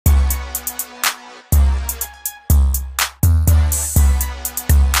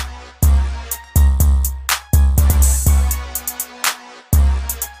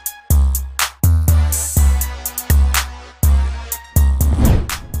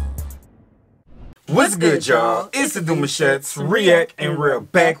What's good, y'all? It's the Demouchets REACT, and we're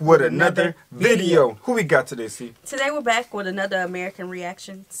back with another video. Who we got today, C? Today we're back with another American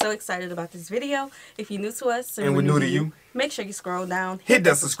reaction. So excited about this video. If you're new to us and we're new to you, make sure you scroll down, hit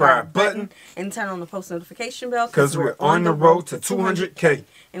that subscribe button, and turn on the post notification bell because we're on the road to 200K.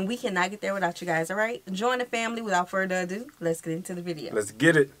 And we cannot get there without you guys, alright? Join the family. Without further ado, let's get into the video. Let's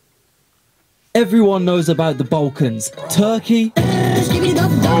get it. Everyone knows about the Balkans. Turkey,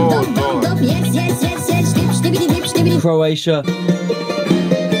 Croatia,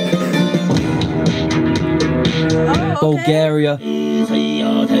 Bulgaria,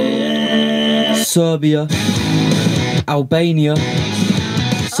 Serbia, Albania,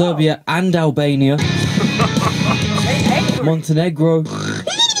 Serbia and Albania, Montenegro,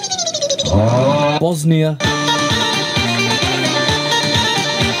 Bosnia,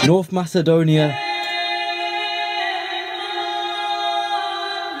 North Macedonia,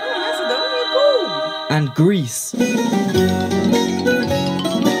 and Greece.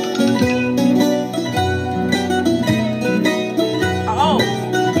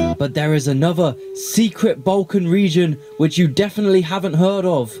 But there is another secret Balkan region which you definitely haven't heard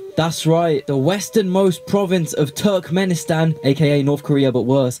of. That's right, the westernmost province of Turkmenistan, aka North Korea but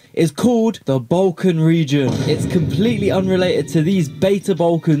worse, is called the Balkan region. It's completely unrelated to these beta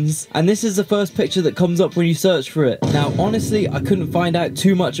Balkans, and this is the first picture that comes up when you search for it. Now honestly, I couldn't find out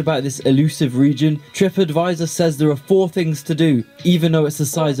too much about this elusive region. TripAdvisor says there are 4 things to do, even though it's the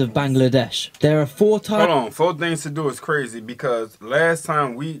size of Bangladesh. There are 4 types. Hold on, 4 things to do is crazy, because last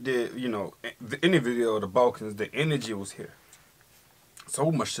time we did, you know, any video of the Balkans, the energy was here. So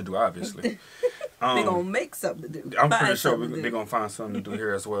much to do, obviously. They're going to make something to do. I'm pretty sure they're going to find something to do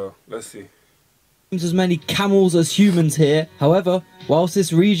here as well. Let's see. As many camels as humans here. However, whilst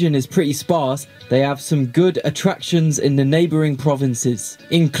this region is pretty sparse, they have some good attractions in the neighbouring provinces,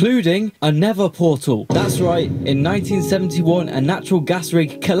 including a nether portal. That's right, in 1971 a natural gas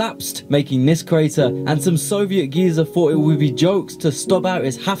rig collapsed, making this crater, and some Soviet geezer thought it would be jokes to stub out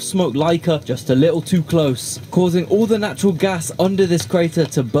his half-smoked Leica just a little too close, causing all the natural gas under this crater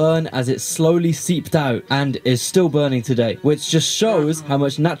to burn as it slowly seeped out, and is still burning today, which just shows how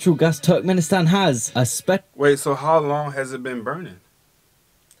much natural gas Turkmenistan has. Wait, so how long has it been burning?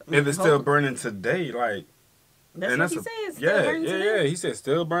 If it's still burning today, like... That's what he says. Yeah. He said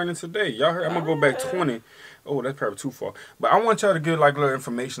still burning today. Y'all heard? I'm going to go back 20. Oh, that's probably too far. But I want y'all to get like a little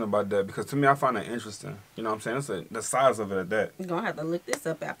information about that, because to me, I find that interesting. You know what I'm saying? It's the size of it at that. You're going to have to look this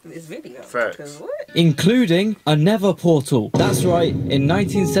up after this video. Facts. What? Including a nether portal. That's right, in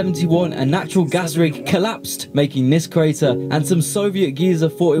 1971 a natural gas rig collapsed, making this crater, and some Soviet geezer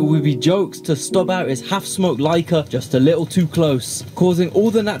thought it would be jokes to stub out his half-smoked Leica just a little too close, causing all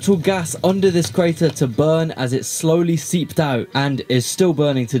the natural gas under this crater to burn as it slowly seeped out, and is still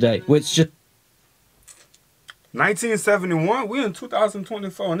burning today, which just... 1971, we in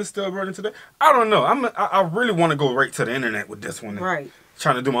 2024 and it's still burning today. I don't know. I really want to go right to the internet with this one. Right.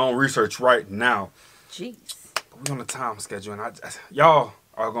 Trying to do my own research right now. Jeez. But we're on a time schedule, and y'all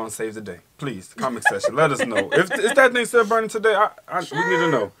are gonna save the day. Please, comment section, let us know if that thing's still burning today. We need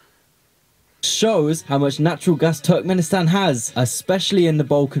to know. Shows how much natural gas Turkmenistan has, especially in the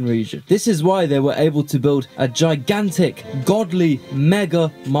Balkan region. This is why they were able to build a gigantic, godly,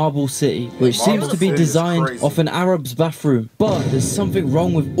 mega marble city, which seems to be designed off an Arab's bathroom. But there's something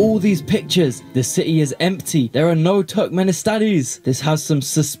wrong with all these pictures. The city is empty. There are no Turkmenistanis. This has some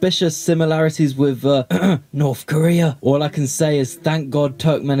suspicious similarities with North Korea. All I can say is thank God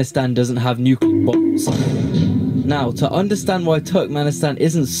Turkmenistan doesn't have nuclear bombs. Now, to understand why Turkmenistan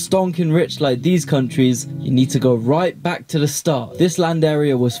isn't stonking rich like these countries, you need to go right back to the start. This land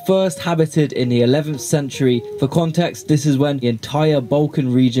area was first habited in the 11th century. For context, this is when the entire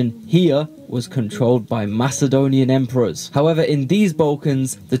Balkan region here was controlled by Macedonian emperors. However, in these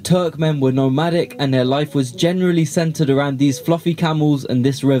Balkans, the Turkmen were nomadic and their life was generally centered around these fluffy camels and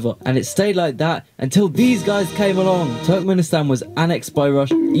this river. And it stayed like that until these guys came along. Turkmenistan was annexed by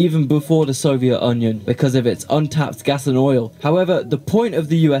Russia even before the Soviet Union because of its untapped gas and oil. However, the point of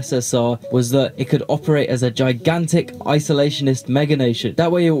the USSR was that it could operate as a gigantic isolationist mega nation.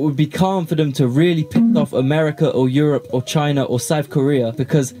 That way it would be calm for them to really pick off America or Europe or China or South Korea,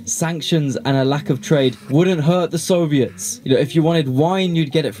 because sanctions and a lack of trade wouldn't hurt the Soviets. You know, if you wanted wine,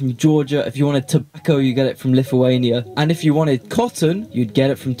 you'd get it from Georgia. If you wanted tobacco, you get it from Lithuania. And if you wanted cotton, you'd get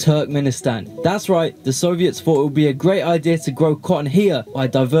it from Turkmenistan. That's right, the Soviets thought it would be a great idea to grow cotton here by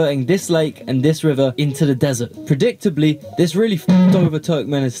diverting this lake and this river into the desert. Predictably, this really f***ed over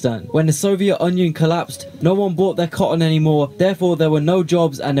Turkmenistan. When the Soviet Union collapsed, no one bought their cotton anymore, therefore there were no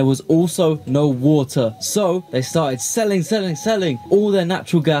jobs and there was also no water. water. So they started selling all their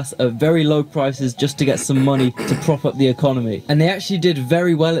natural gas at very low prices just to get some money to prop up the economy. And they actually did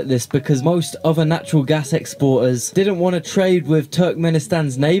very well at this because most other natural gas exporters didn't want to trade with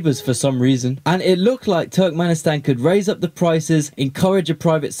Turkmenistan's neighbors for some reason. And it looked like Turkmenistan could raise up the prices, encourage a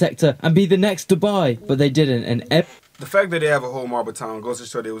private sector, and be the next Dubai. But they didn't. And the fact that they have a whole marble town goes to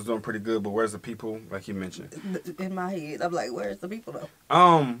show they was doing pretty good, but where's the people, like you mentioned? In my head, I'm like, where's the people though?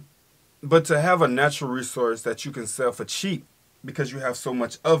 But to have a natural resource that you can sell for cheap because you have so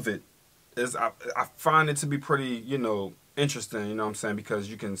much of it is, I find it to be pretty, you know, interesting, you know what I'm saying?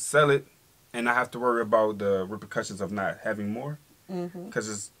 Because you can sell it and not have to worry about the repercussions of not having more. Because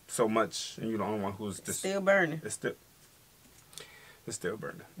it's so much and you're the only one who's just... Still burning. It's still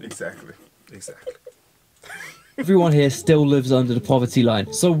burning. Exactly. everyone here still lives under the poverty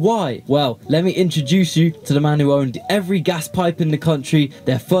line. So why? Well, let me introduce you to the man who owned every gas pipe in the country,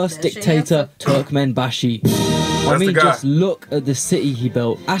 their first dictator, Turkmenbashi. I mean, just look at the city he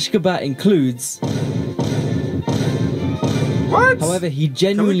built. Ashgabat includes... What? However, he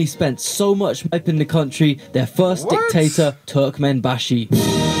genuinely spent so much pipe in the country, their first dictator, Turkmenbashi.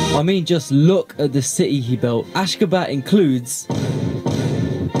 I mean, just look at the city he built. Ashgabat includes...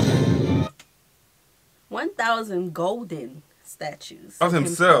 1,000 golden statues of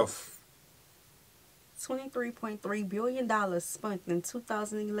himself. $23.3 billion spent in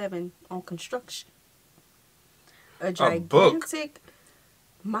 2011 on construction. A gigantic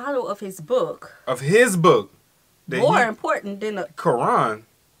model of his book. Of his book. More important than the Quran.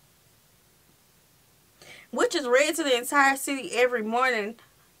 Which is read to the entire city every morning.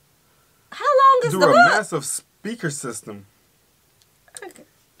 How long is the book? Through a massive speaker system. Okay.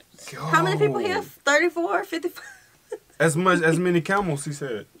 How many people here? 34, 55? As many camels, he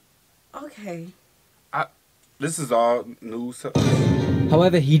said. Okay. This is all news.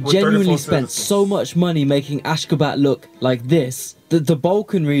 However, he genuinely spent so much money making Ashgabat look like this that the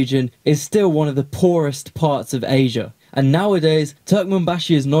Balkan region is still one of the poorest parts of Asia. And nowadays,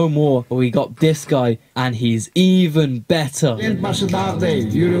 Turkmenbashi is no more, but we got this guy, and he's even better. Yes,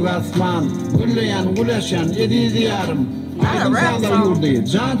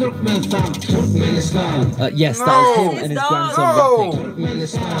 that was him and his grandson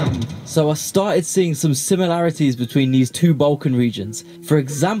rapping. So I started seeing some similarities between these two Balkan regions. For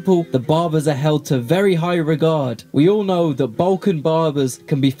example, the barbers are held to very high regard. We all know that Balkan barbers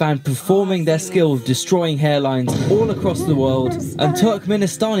can be found performing their skill of destroying hairlines all across the world, and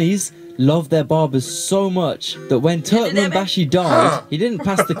Turkmenistanis love their barbers so much that when Turkmenbashi died, he didn't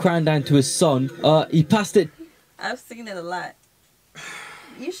pass the crown down to his son, he passed it... I've seen it a lot.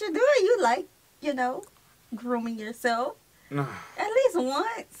 You should do it. You like, you know, grooming yourself. No. At least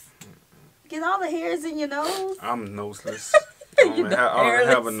once. Get all the hairs in your nose. I'm noseless. I don't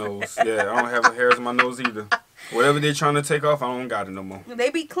have a nose. Yeah, I don't have hairs in my nose either. Whatever they're trying to take off, I don't got it no more.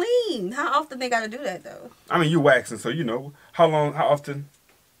 They be clean. How often they got to do that, though? I mean, you waxing, so you know. How often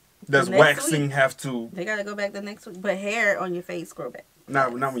does waxing have to... They got to go back the next week. But hair on your face grow back.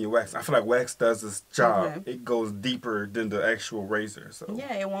 Not when you wax. I feel like wax does this job. Okay. It goes deeper than the actual razor. So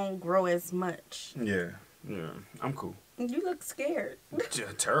yeah, it won't grow as much. Yeah. I'm cool. You look scared.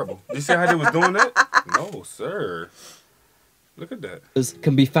 Yeah, terrible. You see how they was doing that? No, sir. Look at that.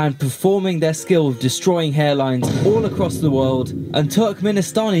 Can be found performing their skill of destroying hairlines all across the world, and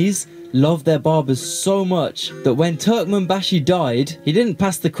Turkmenistanis love their barbers so much that when Turkmenbashi died, he didn't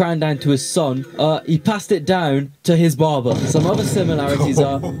pass the crown down to his son, he passed it down to his barber. Some other similarities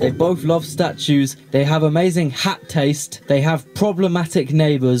are they both love statues, they have amazing hat taste, they have problematic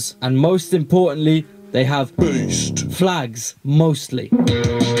neighbors, and most importantly, they have flags, mostly.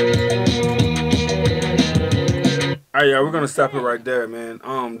 Alright, yeah, we're gonna stop it right there, man.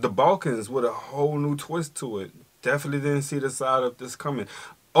 The Balkans with a whole new twist to it. Definitely didn't see the side of this coming.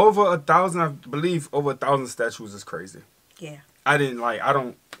 Over 1,000, I believe, over 1,000 statues is crazy. Yeah.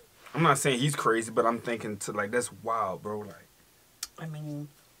 I'm not saying he's crazy, but I'm thinking that's wild, bro. Like, I mean,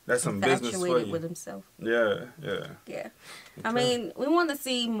 that's some business for you. With himself. Yeah. Okay. I mean, we want to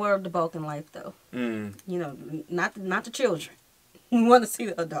see more of the Balkan life, though. You know, not the children. We want to see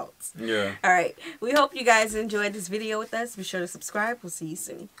the adults. Yeah. All right. We hope you guys enjoyed this video with us. Be sure to subscribe. We'll see you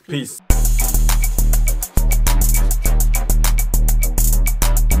soon. Peace.